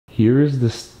here is the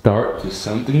start to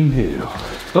something new.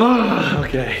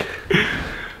 Okay.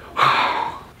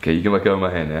 Okay, you can let go of my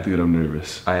hand now. Dude, I'm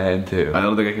nervous. I am too. I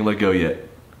don't think I can let go yet.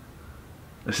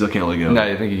 I still can't let go. No,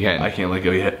 you think you can? I can't let go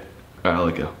yet. Alright, I'll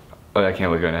let go. Oh, I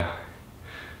can't let go now.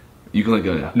 You can let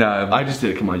go now. No, I just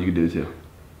did it. Come on, you can do it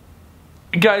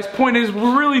too. Guys, point is,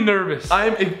 we're really nervous.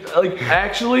 I'm, like,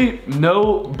 actually,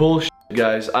 no bullshit,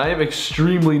 guys. I am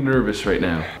extremely nervous right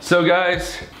now. So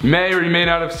guys, you may or you may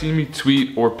not have seen me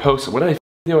tweet or post, what did I do?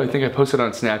 I think I posted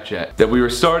on Snapchat that we were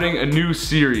starting a new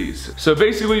series. So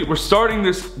basically, we're starting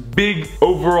this big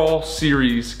overall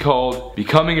series called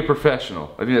Becoming a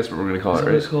Professional. I think that's what we're gonna call it,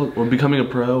 right? It's called? We're becoming a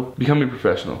pro. Becoming a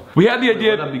Professional. We had the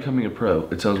idea. Why not becoming a pro?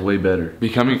 It sounds way better.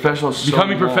 Becoming professionals.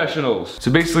 Becoming professionals. So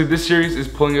basically, this series is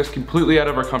pulling us completely out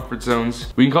of our comfort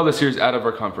zones. We can call this series Out of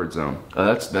Our Comfort Zone.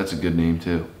 That's a good name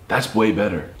too. That's way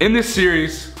better. In this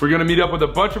series, we're gonna meet up with a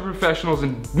bunch of professionals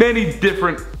in many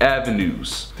different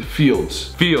avenues. The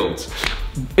fields.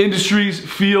 Industries,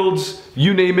 fields,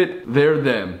 you name it, they're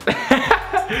them.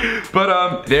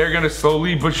 But they're gonna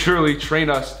slowly but surely train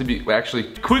us to be,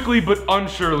 actually quickly but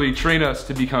unsurely train us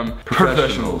to become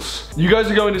professionals. You guys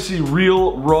are going to see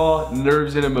real, raw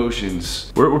nerves and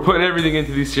emotions. We're putting everything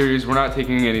into these series. We're not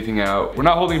taking anything out. We're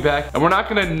not holding back, and we're not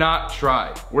gonna not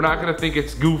try. We're not gonna think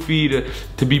it's goofy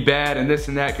to be bad and this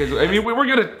and that, because I mean, we're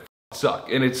gonna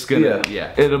suck, and it's gonna,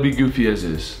 yeah. It'll be goofy as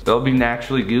is. They'll be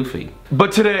naturally goofy.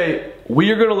 But today, we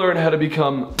are gonna learn how to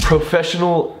become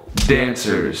professional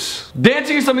dancers.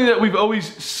 Dancing is something that we've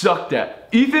always sucked at.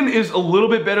 Ethan is a little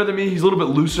bit better than me. He's a little bit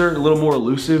looser, a little more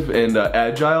elusive and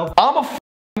agile. I'm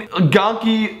a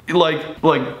gonky,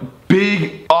 like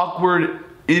big, awkward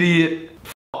idiot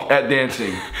at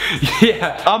dancing.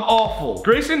 Yeah, I'm awful.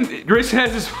 Grayson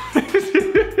has this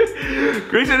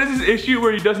Grayson has this issue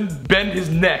where he doesn't bend his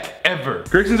neck ever.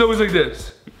 Grayson's always like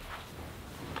this.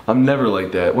 I'm never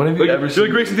like that. When have you ever seen?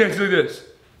 Like Grayson dancing like this.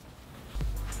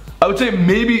 I would say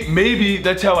maybe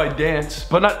that's how I dance,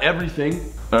 but not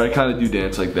everything. I kind of do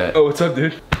dance like that. Oh, what's up,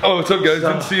 dude? Oh, what's up, guys?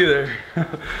 Didn't see you there.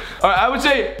 Alright, I would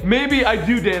say maybe I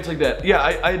do dance like that. Yeah,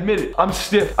 I admit it. I'm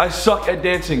stiff. I suck at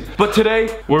dancing. But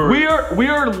today, we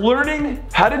are learning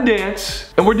how to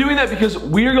dance, and we're doing that because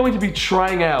we are going to be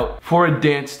trying out for a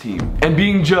dance team and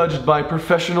being judged by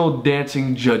professional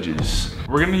dancing judges.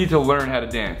 We're gonna need to learn how to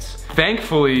dance.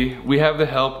 Thankfully, we have the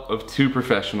help of 2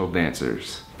 professional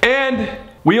dancers. And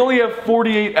we only have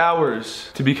 48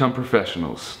 hours to become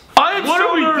professionals. What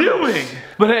are we doing?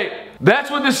 But hey,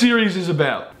 that's what the series is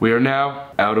about. We are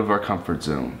now out of our comfort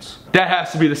zones. That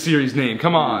has to be the series name.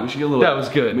 Come on. We should get a little, that was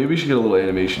good. Maybe we should get a little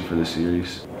animation for this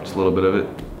series. Just a little bit of it.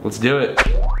 Let's do it.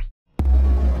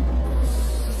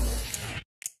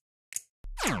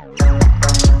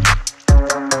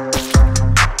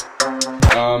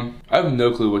 I have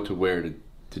no clue what to wear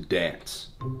to dance.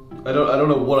 I don't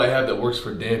know what I have that works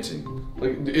for dancing.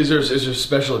 Like, is there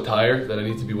special attire that I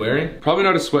need to be wearing? Probably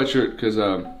not a sweatshirt, because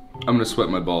I'm gonna sweat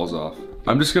my balls off.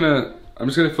 I'm just gonna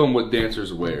film what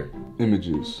dancers wear.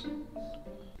 Images.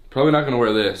 Probably not gonna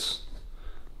wear this.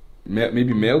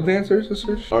 Maybe male dancers to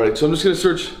search? Alright, so I'm just gonna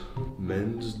search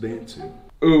men's dancing.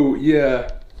 Oh yeah.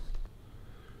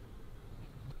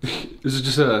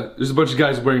 There's a bunch of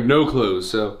guys wearing no clothes,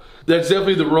 so that's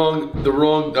definitely the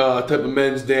wrong type of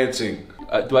men's dancing.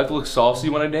 Do I have to look saucy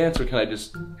when I dance, or can I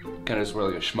just kind of just wear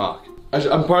like a schmuck?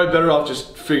 I'm probably better off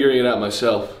just figuring it out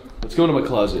myself. Let's go into my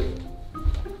closet.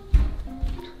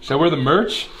 Should I wear the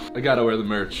merch? I gotta wear the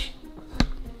merch.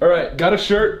 All right, got a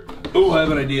shirt. Oh, I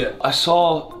have an idea. I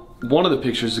saw one of the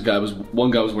pictures. One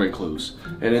guy was wearing clothes,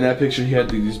 and in that picture he had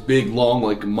these big long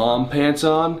like mom pants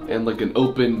on and like an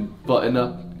open button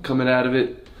up coming out of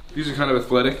it. These are kind of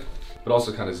athletic, but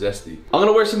also kind of zesty. I'm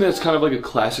gonna wear something that's kind of like a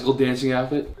classical dancing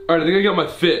outfit. All right, I think I got my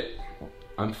fit.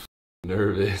 I'm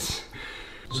nervous.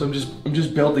 So I'm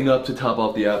just belting up to top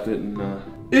off the outfit and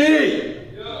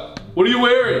Hey! Yeah. What are you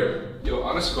wearing? Yo,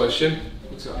 honest question.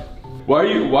 What's up? Why are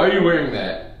you wearing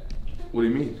that? What do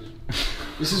you mean?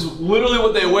 This is literally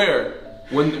what they wear.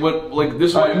 When like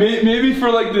this one. Maybe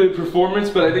for like the performance,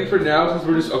 but I think for now, since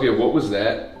we're just, okay, what was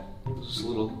that? Just a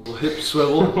little hip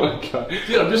swivel. Oh my god.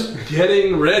 Dude, I'm just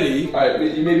getting ready. Alright,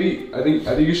 maybe, I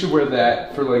think you should wear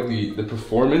that for like the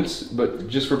performance, but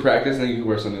just for practice, then you can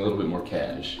wear something a little bit more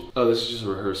cash. Oh, this is just a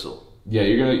rehearsal. Yeah,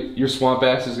 your swamp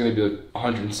ass is gonna be like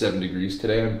 107 degrees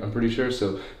today, I'm pretty sure,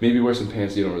 so maybe wear some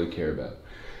pants you don't really care about.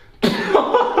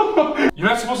 You're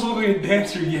not supposed to look like a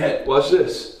dancer yet. Watch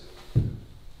this.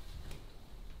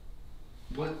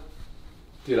 What?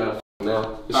 Dude, I don't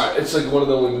know. Alright, it's like one of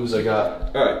the only moves I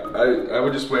got. Alright, I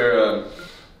would just wear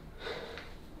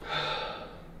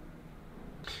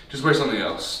something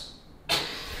else.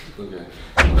 Okay.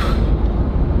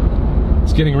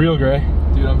 It's getting real, Gray.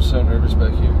 Dude, I'm so nervous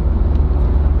back here.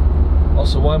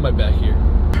 Also, why am I back here?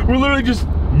 We're literally just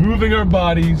moving our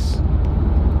bodies,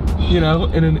 you know,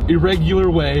 in an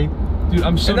irregular way. Dude,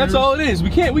 I'm so And that's nervous. all it is. We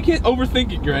can't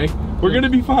overthink it, Gray. We're gonna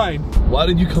be fine. Why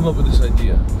did you come up with this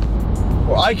idea?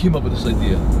 Or I came up with this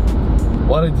idea.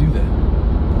 Why did I do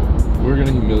that? We're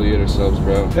gonna humiliate ourselves,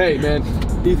 bro. Hey, man,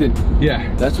 Ethan.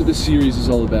 Yeah. That's what this series is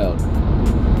all about.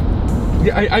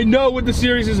 Yeah, I know what the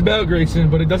series is about, Grayson,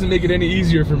 but it doesn't make it any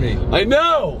easier for me. I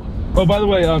know! Oh, by the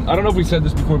way, I don't know if we said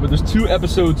this before, but there's 2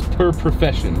 episodes per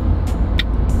profession.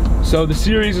 So the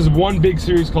series is one big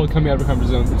series called Coming Out of a Comfort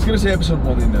Zone. It's gonna say episode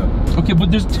 1, they know. Okay, but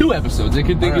there's 2 episodes. They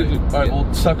could think All right,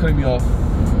 well, stop cutting me off.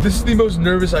 This is the most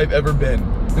nervous I've ever been.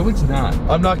 No, it's not.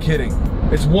 I'm not kidding.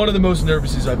 It's one of the most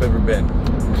nervous I've ever been.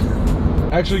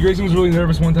 Actually, Grayson was really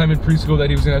nervous one time in preschool that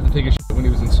he was gonna have to take a shit when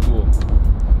he was in school.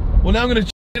 Well, now I'm gonna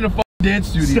in a fucking dance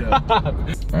studio. Stop. All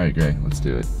right, Gray, let's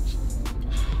do it.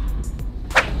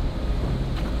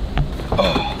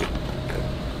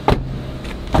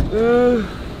 All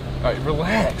right,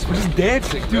 relax. We're just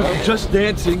dancing, dude. We're just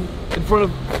dancing in front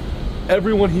of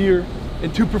everyone here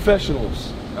and 2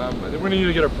 professionals. I think we're gonna need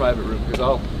to get our private room because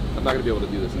I'm not gonna be able to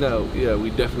do this. No, yeah, we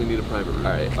definitely need a private room.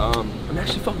 All right. I'm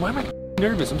actually why am I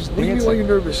nervous? I'm just What do you mean dancing. why you're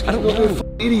nervous? I don't You're know. a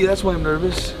fucking idiot. That's why I'm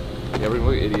nervous. Yeah, we're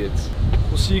like idiots.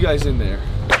 We'll see you guys in there.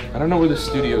 I don't know where the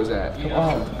studio's at. Come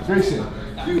on, Grayson.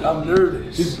 Dude, I'm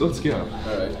nervous. Dude, let's go.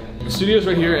 All right. The studio's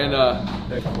right here, and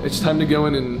it's time to go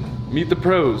in and Meet the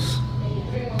pros.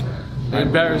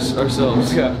 embarrass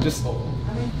ourselves. Yeah, just.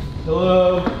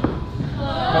 Hello.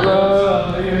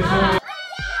 Hello.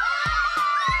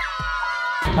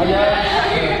 Hi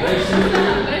guys. Nice to meet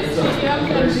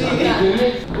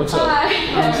you. What's up? Hi.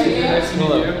 Nice to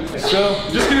meet you. So,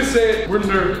 just gonna say it, we're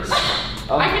nervous.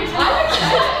 I can tell you're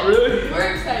excited. Really?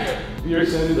 We're excited. You're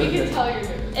excited? We Okay. can tell you're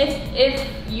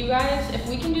nervous. If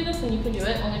we can do this, then you can do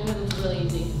it. Only because it's really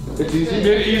easy. It's easy? You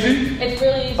made it easy? It's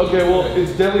really easy. Okay, well,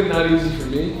 it's definitely not easy for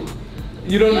me.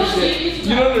 You don't understand.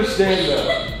 You don't understand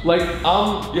though. Like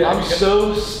I'm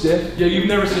so stiff. Yeah, you've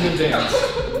never seen him dance.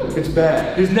 It's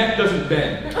bad. His neck doesn't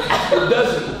bend. It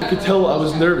doesn't. I could tell I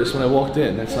was nervous when I walked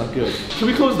in. That's not good. Can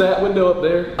we close that window up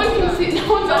there? No one can see.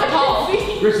 No one's on call.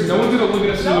 Grayson, no one's gonna look at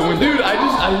us through the window. Dude,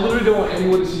 I literally don't want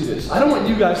anyone to see this. I don't want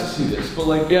you guys to see this, but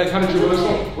like, Yeah, kind of true.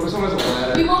 What if someone has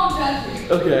a We ladder? won't judge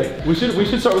you. okay. We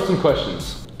should start with some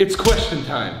questions. It's question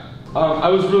time. I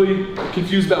was really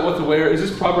confused about what to wear. Is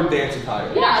this proper dance attire?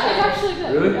 Yeah, that's actually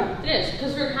good. Really? Yeah. It is,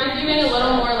 because we're kind of doing a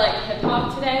little more like hip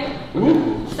hop today.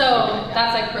 Ooh. So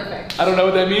that's like perfect. I don't know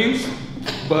what that means,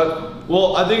 but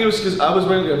Well, I think it was because I was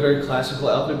wearing a very classical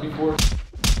outfit before,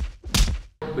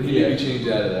 but he made me change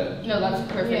out of that. No, that's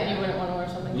perfect. You wouldn't want to wear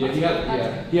something. yeah,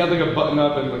 he had like a button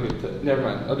up and like never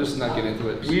mind. I'll just not get into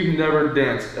it. We've never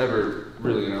danced ever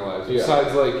really in our lives. Yeah.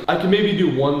 Besides like, I can maybe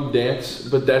do one dance,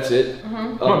 but that's it.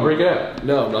 come on, break it out.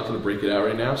 No, I'm not gonna break it out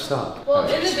right now. Stop. Well,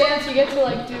 in the dance, you get to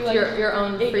like do like Your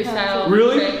own freestyle.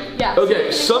 Really? trick. yeah. so Okay,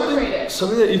 you can incorporate something it.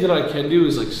 something that Ethan and I can do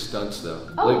is like stunts though.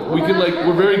 Oh, Like we well, can that's like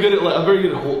we're very good at like I'm very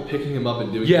good at picking him up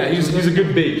and doing. Yeah, things. he's a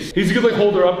good base. He's a good like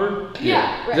holder upper.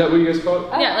 Yeah, Is right. that what you guys call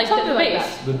it? Yeah, like Something the like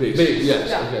bass. that. The bass. Bass, Yes.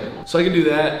 yeah. Okay. So I can do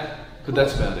that, but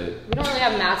that's about it. We don't really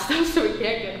have mats though, so we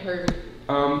can't get hurt.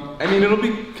 I mean, it'll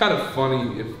be kind of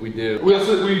funny if we do. We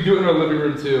do it in our living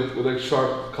room too, with like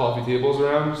sharp coffee tables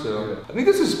around. So I think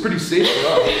this is pretty safe for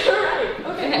us. Alright,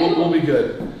 okay. We'll be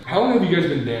good. How long have you guys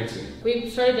been dancing? We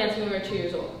started dancing when we were 2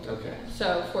 years old. Okay.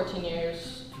 So 14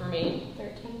 years for me,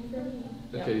 13 for me.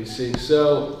 Yeah. Okay, you see.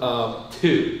 So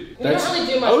 2. We don't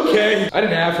really do much. Okay. I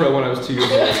did an afro when I was 2 years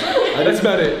old. That's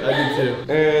about it. I did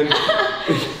too. And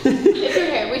It's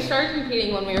okay. We started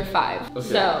competing when we were 5. Okay.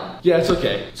 So Yeah, it's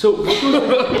okay. so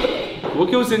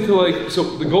what goes into like, so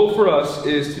the goal for us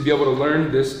is to be able to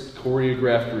learn this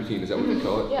choreographed routine. Is that what you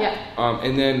call it? yeah.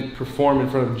 And then perform in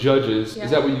front of judges. Yeah.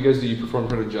 Is that what you guys do? You perform in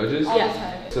front of judges? All the Yeah.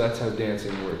 time. So that's how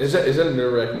dancing works. Is that a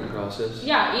nerve-wracking process?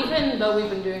 Yeah, even though we've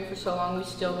been doing it for so long, we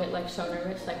still get like so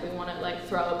nervous, like we want to like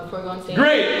throw up before we go on stage.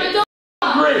 Great! But don't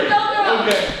Great! Don't throw up.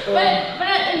 Okay.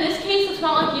 But in this case, it's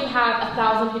not like you have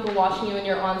 1,000 people watching you and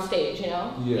you're on stage, you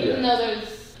know? Yeah. Even though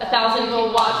there's 1,000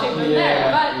 people watching from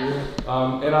there,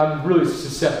 but And I'm really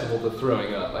susceptible to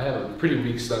throwing up. I have a pretty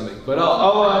weak stomach, but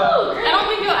I don't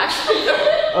think you'll actually throw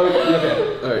it.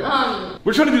 okay, all right.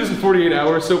 We're trying to do this in 48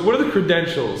 hours. So what are the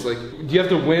credentials? Like, do you have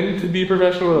to win to be a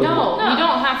professional? Or No, you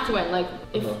don't have to win. Like,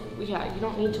 if yeah, you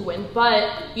don't need to win, but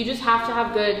you just have to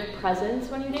have good presence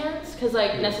when you dance. Cause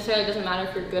like necessarily doesn't matter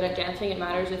if you're good at dancing. It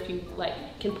matters if you like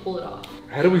can pull it off.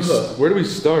 How do we? Where do we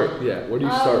start? Yeah. Where do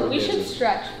you start with We dancing? should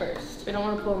stretch first. We don't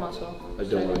want to pull a muscle. I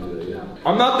don't want to do that. Yeah.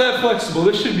 I'm not that flexible.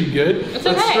 This should be good. It's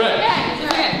Let's okay. stretch. Yeah,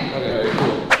 it's okay. Okay, cool.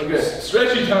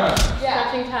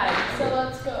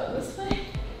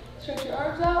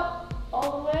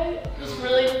 all the way. Just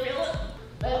really feel it.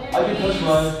 I can touch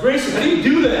mine. Grayson, how do you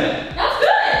do that? That's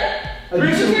good.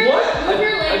 Grayson, Move what?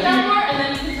 your legs down more, and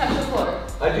then you can touch the floor.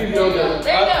 I do There you yoga. go.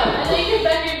 There you go. And then you can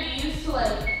bend your knees to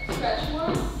like stretch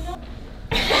more.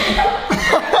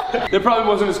 That probably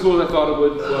wasn't as cool as I thought it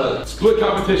would. Split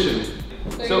competition.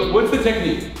 So what's the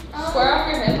technique? Square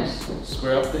off your hips.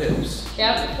 Square up the hips.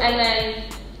 Yep. And then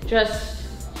just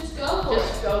go for it.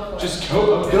 Just go for it. Just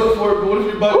go. Go for it, but what if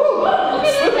your butt?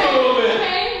 Slip a little bit.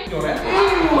 Okay. You know that?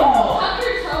 Tuck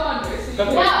your toe under. So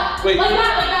Okay. yeah. Wait. Like that.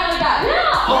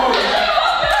 Yeah. Oh,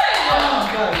 Oh,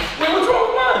 Guys. wait, what's wrong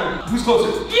with mine? Who's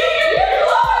closer? good. You're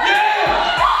close.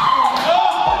 Yeah!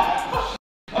 Oh!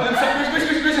 Oh, and so,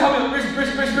 Grayson, help me.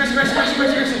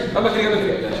 Grayson. I'm not kidding.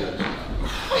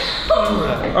 All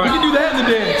right, we can do that in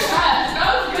the dance.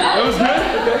 That was good.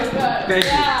 That was good? Okay. Thank you.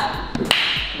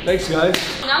 Yeah. Thanks, guys.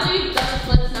 Now that you've done the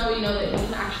splits, now you know that you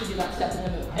can actually do that step in the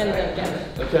move and then get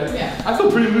it. Okay. Yeah. I feel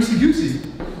pretty loosey-goosey.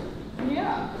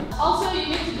 Yeah. Also, you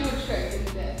get to do a trick in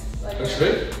the dance. Like A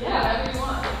trick? Yeah, whatever you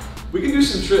want. We can do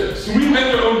some tricks. We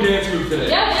made our own dance move today.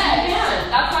 Yeah.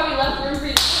 That's why we left room for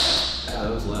you. Yeah,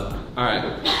 that was loud. All right,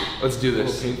 let's do A little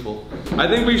this. painful. I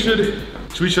think we should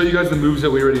we show you guys the moves that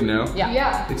we already know?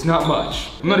 Yeah. It's not much.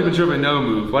 I'm not even sure if I know a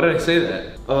move. Why did I say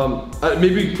that?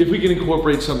 Maybe if we can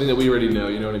incorporate something that we already know,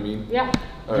 you know what I mean? Yeah.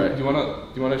 All right. Do you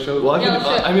wanna show? Well, I Yeah, can. let's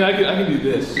do it. I mean, I can do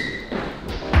this.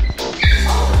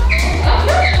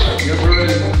 That's Yep, we're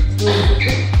ready.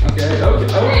 Okay.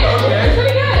 That's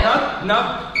pretty good.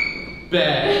 Not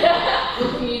bad.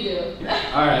 What can you do?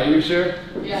 All right, you sure?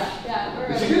 Yeah. We're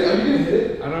Is ready. it good? Are you gonna hit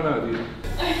it? I don't know, dude.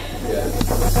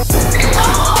 Yeah.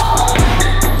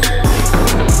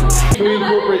 Can we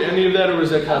incorporate any of that, or is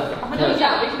that kind of?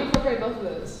 Yeah, we can incorporate both of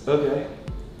those. Okay.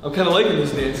 I'm kind of liking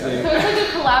this dance thing. So it's like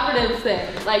a collaborative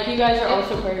thing. Like you guys are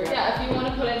also choreographed. Yeah, if you want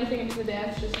to put anything into the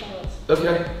dance, just tell us.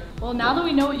 Okay. Well, now that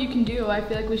we know what you can do, I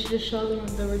feel like we should just show them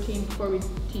the routine before we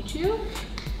teach you.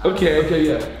 Okay. Okay.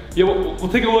 Yeah. Yeah, we'll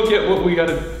take a look at what we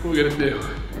gotta do.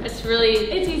 It's really,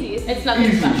 It's easy. it's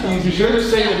nothing special. Easy. You're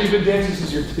just saying that we've been dancing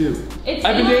since you're 2. It's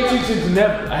I've been dancing since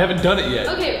never. I haven't done it yet.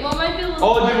 Okay, well, it might be a little.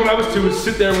 All I did when I was 2 was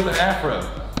sit there with an afro.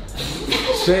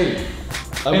 Same.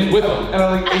 I was with them. And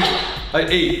I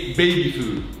ate baby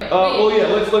food. Well, yeah.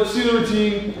 Let's see the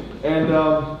routine, and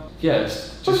yeah,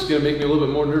 it's just gonna make me a little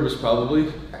bit more nervous,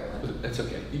 probably. That's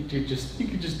okay. You can just do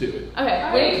it.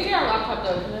 Okay, we need to get our laptop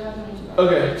though, because I have no music.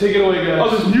 Okay, take it away, guys. Oh,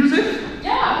 there's music?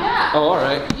 Yeah. Oh, all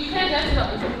right. You can't dance without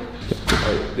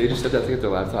music. They just said that to get their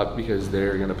laptop because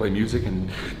they're gonna play music and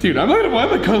dude, why am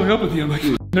I cuddling up with you? I'm like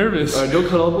nervous. All right, don't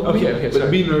cuddle up with me. Okay, but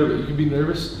sorry. be nervous. You can be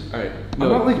nervous. All right. No.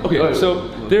 I'm not like okay. All right. So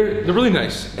they're really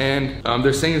nice and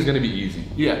they're saying it's gonna be easy.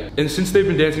 Yeah. And since they've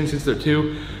been dancing since they're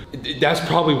 2, that's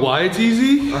probably why it's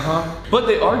easy. But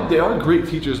they are great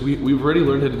teachers. We've already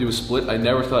learned how to do a split. I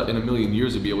never thought in a million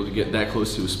years I'd be able to get that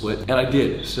close to a split, and I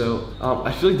did. So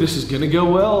I feel like this is gonna go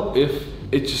well if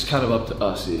it's just kind of up to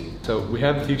us. So we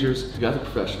have the teachers. We got the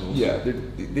professionals. Yeah,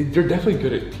 they're definitely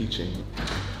good at teaching.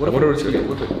 What if Whatever it's okay,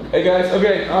 okay. Hey guys,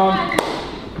 okay. Are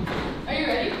you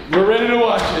ready? We're ready to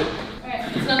watch it. Okay.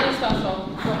 It's nothing special.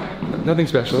 Don't worry. Nothing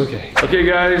special. Okay. Okay,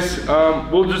 guys.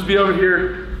 We'll just be over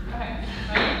here. Okay.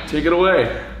 Take it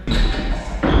away.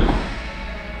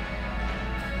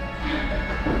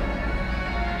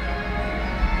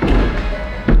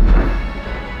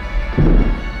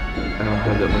 I don't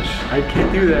have that much. I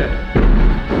can't do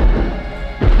that.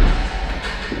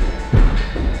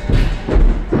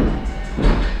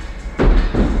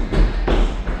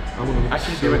 I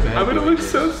can't do it. I'm gonna look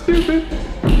so stupid.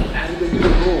 How did they do the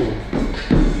roll?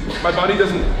 My body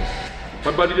doesn't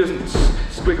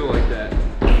squiggle like that.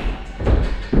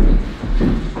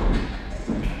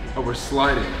 Oh, we're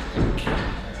sliding.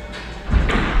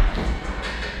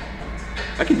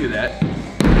 I can do that.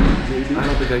 Maybe. I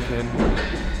don't think I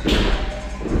can.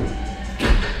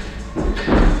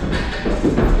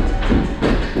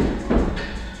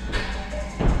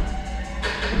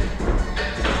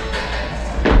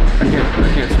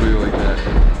 I can't squiggle like that.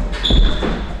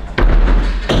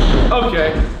 Okay.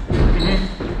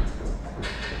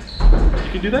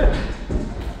 You can do that.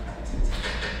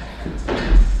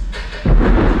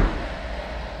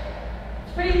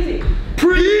 It's pretty easy.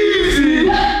 Pretty easy.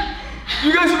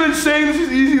 You guys have been saying this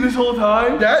is easy this whole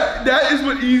time? That is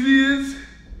what easy is.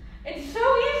 It's so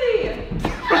easy.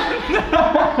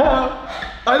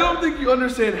 I don't think you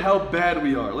understand how bad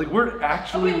we are. Like, we're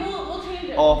actually Okay, we'll change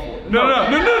it. awful. No.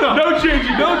 No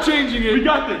changing. No changing it. We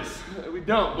got this. We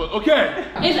don't, but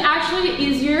okay. It's actually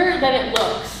easier than it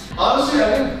looks. Honestly,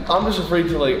 I'm just afraid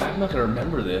to I'm not gonna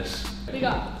remember this. We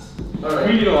got this. Alright.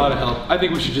 We need a lot of help. I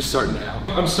think we should just start now.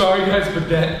 I'm sorry guys, but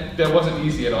that wasn't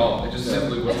easy at all. It just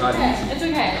simply was not easy. It's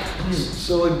okay.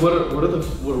 So like,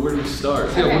 where do we start?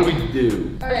 Okay. Yeah, what do we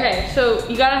do? Okay, so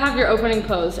you gotta have your opening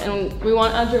pose, and we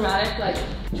want a dramatic like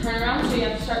turnaround, so you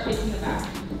have to start facing the back.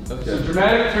 Okay. So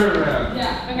dramatic turnaround.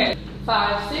 Yeah. Okay.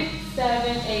 5, 6,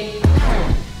 7, 8.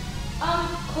 Turn.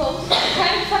 Close.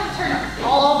 Kind of just have to turn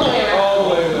all the way around. All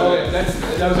the way. Okay.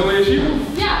 That was the only issue?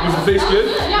 Yeah. Was the face good?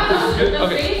 Yeah. The face was good? The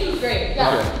Okay. face was great.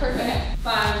 Yeah. Okay. Perfect.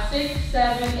 5, 6,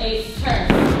 7, 8. Turn.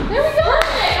 There we go.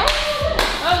 Perfect.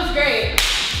 That was great.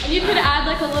 And you could add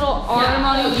like a little arm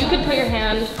on it. You could put your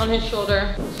hand on his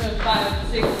shoulder. So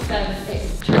 5, 6, 7,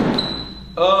 8. Turn.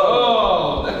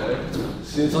 Oh.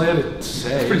 See, that's all I had to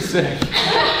say. Pretty sick.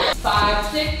 5,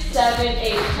 6, 7,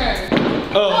 8. Turn.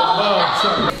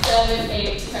 Sorry. 6, 7,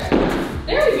 8. Turn.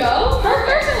 There we go.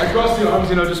 Perfect. I crossed the arms,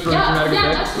 just for dramatic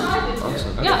yeah, effect. that's what I did.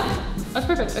 Awesome. Okay. Yeah, that's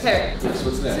perfect. Okay. Yes,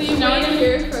 what's next? So you wait in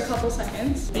here for a couple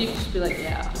seconds. And you can just be like,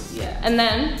 yeah. And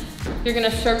then you're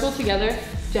gonna circle together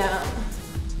down.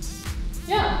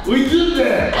 Yeah. We did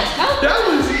that! That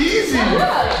was easy! Yeah, You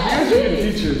guys are good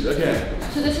easy. teachers. Okay.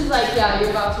 So this is like, you're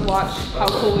about to watch how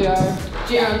cool we are.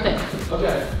 Do your own thing.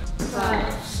 Okay.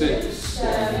 5, 6,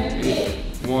 7,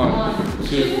 8. 1,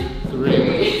 2,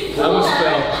 3. I almost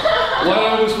fell. Why did I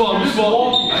almost fall? I'm just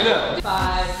walking. I know.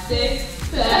 5, 6,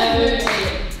 7,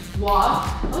 8.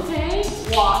 Walk. Okay.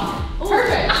 Walk.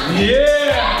 Perfect.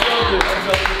 Yeah! I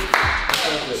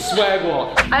felt it. Swag walk.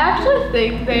 I actually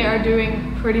think they are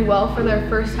doing pretty well for their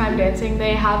first time dancing.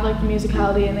 They have like the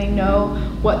musicality and they know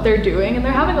what they're doing and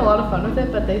they're having a lot of fun with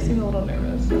it, but they seem a little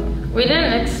nervous. So. We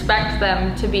didn't expect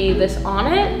them to be this on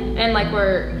it, and like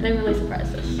they really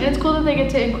surprised us. And it's cool that they get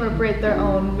to incorporate their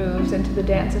own moves into the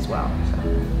dance as well.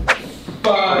 So.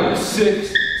 5,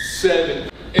 6, 7,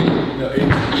 8. No, 8. You're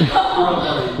up on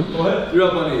 8. What? You're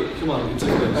up on 8. Come on, it's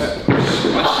like this.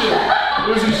 My shit.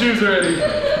 Lose your shoes already.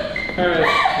 Alright.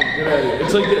 Get out of here.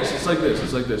 It's like this. It's like this.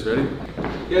 It's like this. Ready?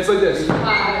 Yeah, it's like this.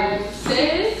 5,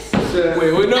 6.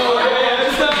 Wait, no.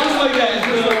 It's not just like that. It's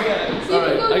just like that. All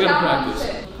right, I gotta practice.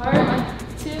 1,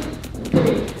 2,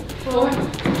 3, 4,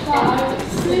 5,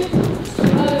 6,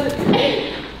 7,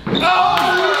 8.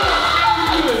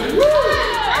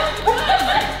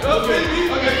 Oh, baby.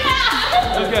 Okay.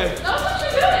 Okay. That was what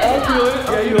you're doing. I feel it.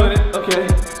 Yeah, you want it. Okay.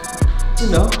 You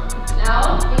know. Now,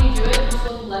 when you do it, just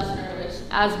look less nervous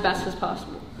as best as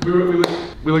possible. We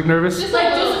look nervous? Just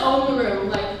own the room.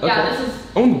 Like, yeah, this is.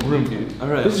 Own the room, dude. All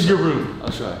right. This is your room.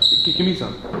 I'll try. Give me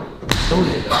some. Own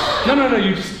it. No,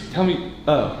 you just tell me.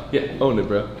 Oh, yeah. Own it,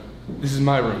 bro. This is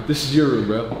my room. This is your room,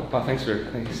 bro. Oh, thanks.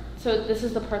 So this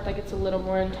is the part that gets a little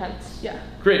more intense. Yeah.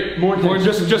 Great, more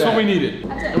just what we needed.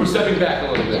 That's it. And we're stepping back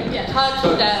a little bit. Yeah. Touch,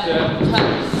 step,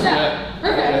 touch, step.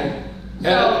 Perfect.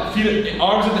 And feet,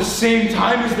 arms at the same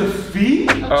time as the feet?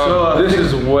 So, this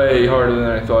is way harder than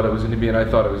I thought it was going to be, and I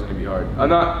thought it was going to be hard. I'm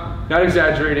not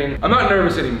exaggerating. I'm not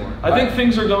nervous anymore. I think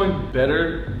things are going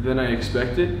better than I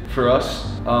expected for us,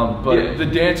 but Yeah. the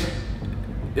dance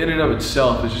in and of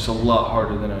itself is just a lot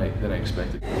harder than I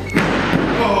expected.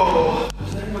 Oh,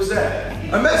 what was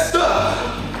that? I messed up.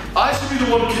 I should be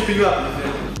the one keeping up.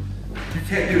 You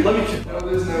can't do it. Let me keep. No,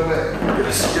 there's no way.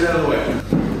 Yes, get out of the way.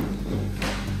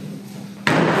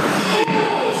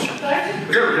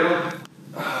 There we go.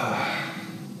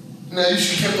 No, you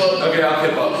should keep up. Okay, I'll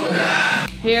keep up.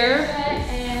 Here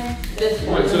and this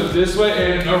way. Wait, so this way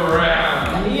and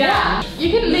around. Yeah. You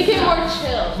can make it more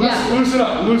chill. Yeah. Loosen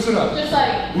up. Just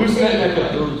like. Loosen that neck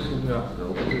up.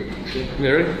 You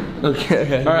ready?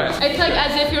 Okay. All right. It's like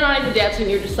as if you're not even dancing,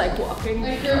 you're just like walking.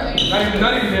 Like you're Not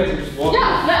even dancing, just walking.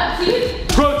 Yeah, see?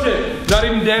 Pro tip, not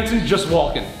even dancing, just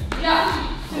walking. Yeah.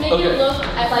 To make Okay. it look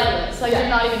effortless, like you're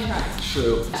not even trying.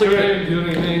 True. It's like I didn't do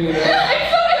anything. It's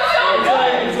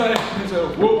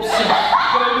like, whoops. Can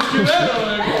I just do that?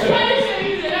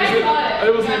 I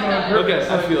wasn't even on purpose.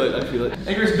 Okay, I feel it.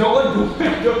 Hey Grayson, don't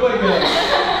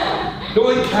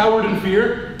like coward and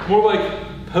fear. More like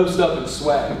post up and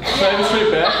swag. Should I go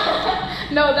straight back?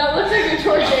 No, that looks like you're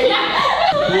twerking.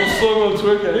 A little slow-mo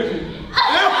twerk action.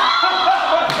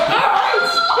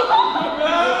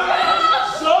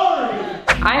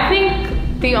 I think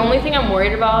the only thing I'm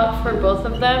worried about for both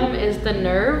of them is the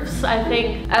nerves. I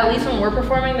think, at least when we're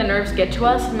performing, the nerves get to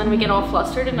us and then we get all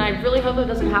flustered, and I really hope it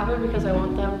doesn't happen because I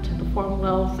want them to perform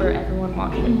well for everyone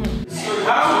watching.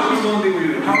 How are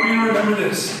you gonna remember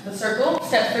this? The circle,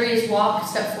 step 3 is walk,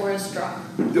 step 4 is drop.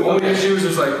 The only issue is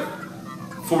there's like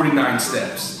 49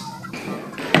 steps.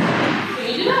 Can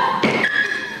you do that?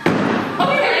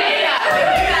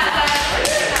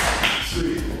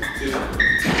 Sweet.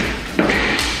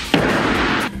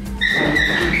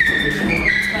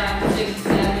 5, 6,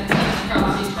 7,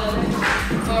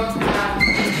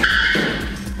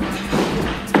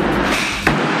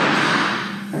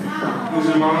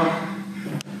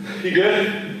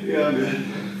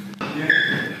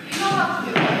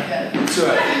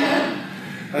 right.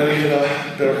 I need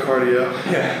better cardio.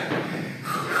 Yeah.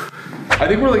 I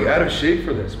think we're like out of shape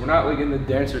for this. We're not like in the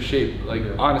dancer shape, like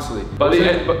honestly. By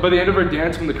the end of our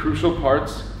dance, when the crucial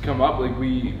parts come up, like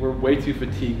we're way too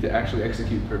fatigued to actually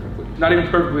execute perfectly. Not even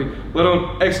perfectly, let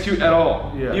alone execute at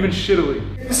all. Yeah. Even shittily.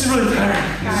 This is really tiring.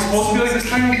 Is it supposed to be like this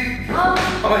time?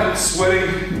 I'm like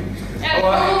sweating a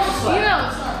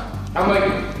lot. I'm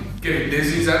like getting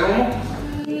dizzy. Is that normal?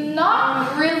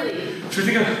 Not really. Should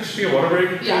we take a water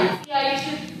break? Yeah. Yeah,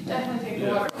 you should definitely take a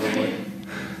water break.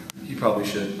 You probably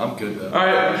should. I'm good though. All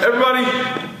right, everybody,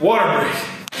 water break.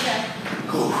 Okay.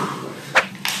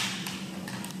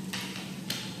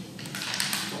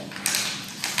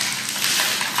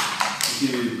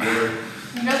 Dude, water.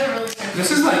 You guys are really good. This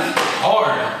is like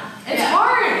hard. It's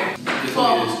hard.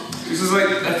 Well, this is like,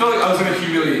 I felt like I was gonna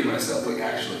humiliate myself, like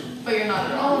actually. But you're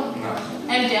not at all. No.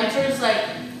 And dancers, like,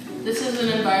 this is an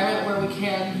environment where we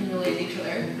can humiliate each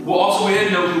other. Well, also we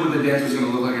didn't know who the dance was gonna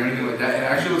look like or anything like that. It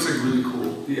actually looks like really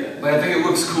cool. Yeah. Like I think it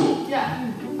looks cool. Yeah.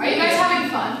 Are you guys having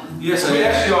fun? Yes, we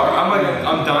actually are.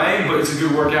 I'm dying, but it's a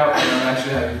good workout and I'm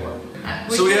actually having fun.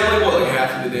 So we have like what, like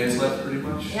half of the dance left pretty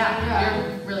much? Yeah,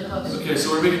 you're really close. Okay,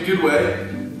 so we're making good way.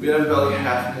 We have about like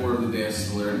half more of the dance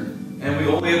to learn. And we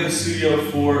only have the studio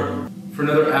for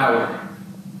another hour.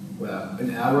 Wow,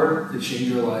 an hour to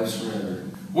change our lives forever.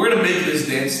 We're gonna make this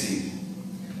dance team.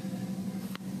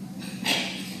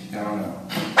 I don't know.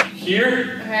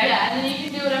 Here? Okay, yeah, and then you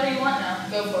can do whatever you want now.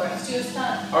 Go for it. Let's do a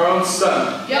stunt. Our own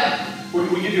stunt. Yep.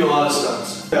 We can do a lot of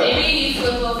stunts. Maybe you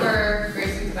flip over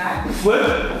Grayson's back. Flip?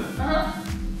 Uh-huh.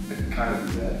 I can kind of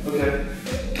do that. Okay.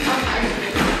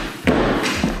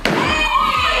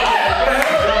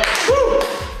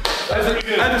 I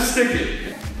had to stick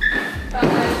it.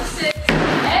 5, 6.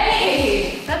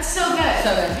 Hey! That's so good.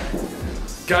 So good.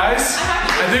 Guys,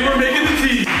 I think we're making the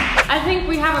team. I think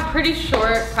we have a pretty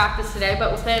short practice today,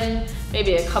 but within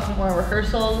maybe a couple more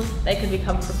rehearsals, they could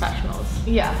become professionals.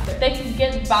 Yeah. They could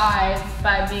get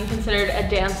by being considered a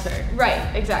dancer. Right,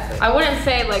 exactly. I wouldn't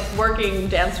say like working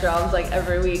dance drums like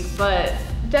every week, but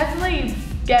Definitely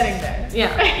getting there.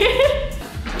 yeah.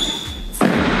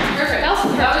 Perfect. That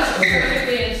was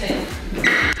perfectly insane.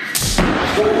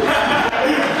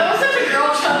 That was such a girl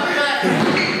jump,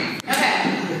 but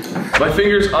okay. My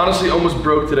fingers honestly almost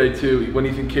broke today too when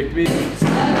Ethan kicked me.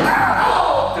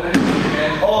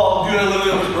 Oh, dude, I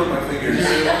literally almost broke my fingers.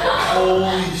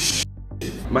 Holy shit.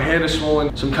 My hand is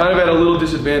swollen, so I'm kind of at a little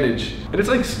disadvantage. And it's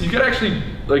like, you gotta actually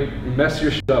like mess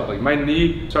your shit up. Like my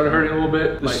knee started hurting a little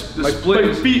bit. My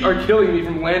feet are killing me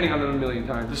from landing on them a million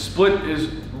times. The split is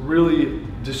really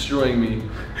destroying me.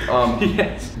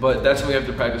 Yes. But that's something I have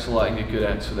to practice a lot and get good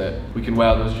at so that we can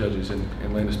wow those judges and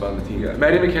land a spot on the team. Yeah,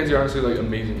 Maddie and Kenzie are honestly like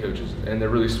amazing coaches, and they're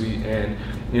really sweet. And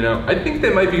you know, I think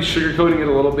they might be sugarcoating it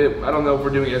a little bit. I don't know if we're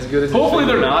doing as good as. Hopefully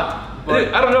they're not.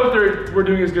 But I don't know if we're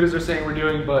doing as good as they're saying we're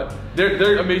doing, but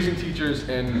They're amazing teachers,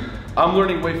 and I'm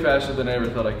learning way faster than I ever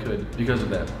thought I could because of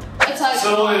that. That's how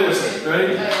So wait a second,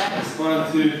 ready? Oh, yeah.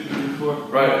 1, 2, 3, 4.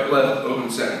 Right, left, open,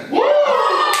 center. Woo!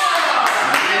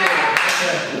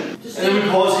 And then we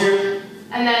pause here.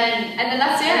 And then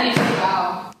that's the end. You say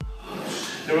wow.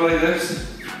 And we're like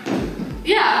this.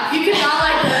 Yeah, you could not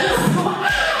like this.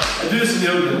 I do this in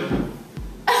yoga.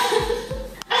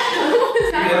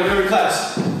 Yeah, every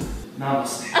class.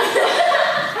 Namaste.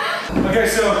 Okay,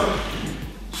 so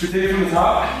should we take it from the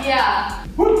top? Yeah.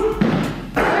 Woo!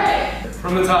 Alright.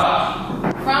 From the top.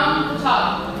 From the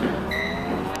top.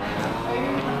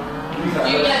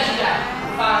 You get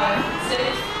 5, 6,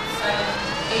 7,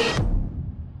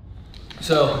 8.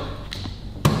 So,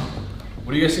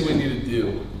 what do you guys think we need to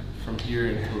do from here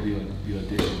until the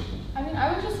audition? I mean,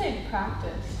 I would just say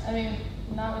practice. I mean,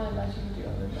 not really much you can do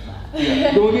other than that.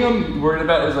 yeah. The only thing I'm worried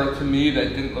about is like to me that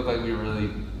didn't look like we really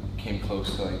came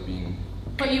close to like being.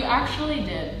 But you actually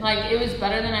did. Like, it was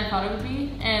better than I thought it would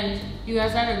be, and you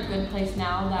guys are at a good place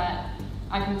now that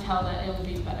I can tell that it will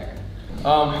be better.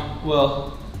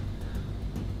 Well,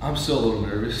 I'm still a little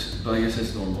nervous, but I guess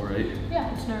that's normal, right?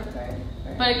 Yeah, it's nerve, very.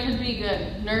 But it could be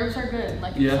good. Nerves are good,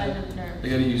 like Yeah. excited nerves. I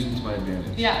gotta use them to my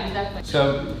advantage. Yeah, exactly.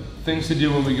 So things to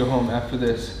do when we go home after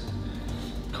this: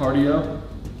 Cardio,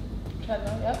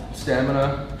 Treadmill, yep.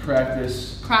 stamina,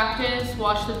 practice, Practice,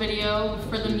 watch the video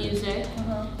for the music,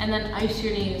 and then ice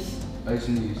your knees. ice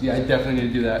and knees. Yeah, I definitely need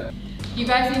to do that. You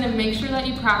guys need to make sure that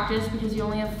you practice because you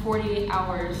only have 48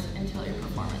 hours until your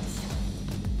performance.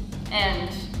 And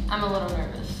I'm a little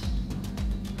nervous.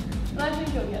 But I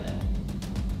think you'll get it.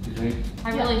 You think?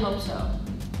 I really hope so.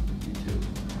 Me too.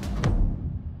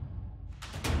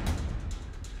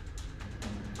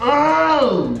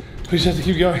 We just have to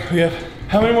keep going. We have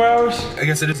How many more hours? I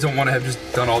guess I just don't want to have just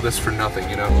done all this for nothing,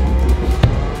 you know?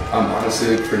 I'm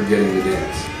honestly forgetting the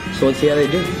dance. So let's see how they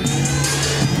do.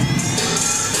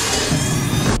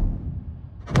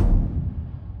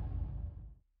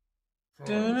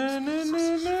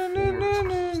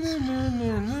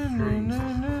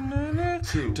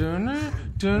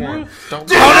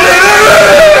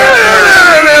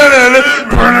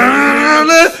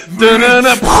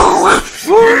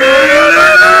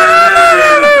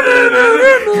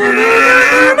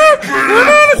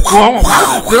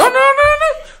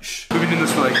 We've been doing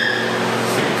this for like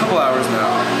a couple hours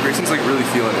now. Grayson's like really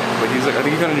feeling it. Like he's like, I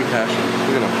think he found a new passion.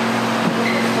 Look at him.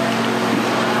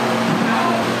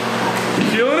 You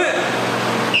feeling it?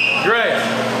 Gray.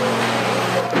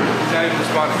 He's not even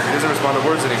responding. He doesn't respond to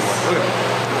words anymore. Look at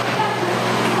him.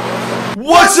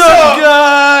 What's up,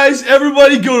 guys?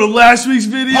 Everybody go to last week's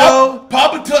video.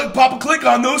 Pop a click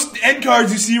on those end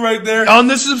cards you see right there. On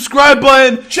the subscribe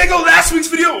button. Check out last week's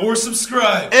video or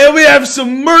subscribe. And we have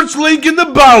some merch link in the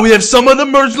bio. We have some of the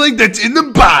merch link that's in the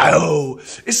bio.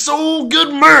 It's so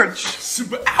good merch.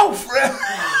 Super Alfred.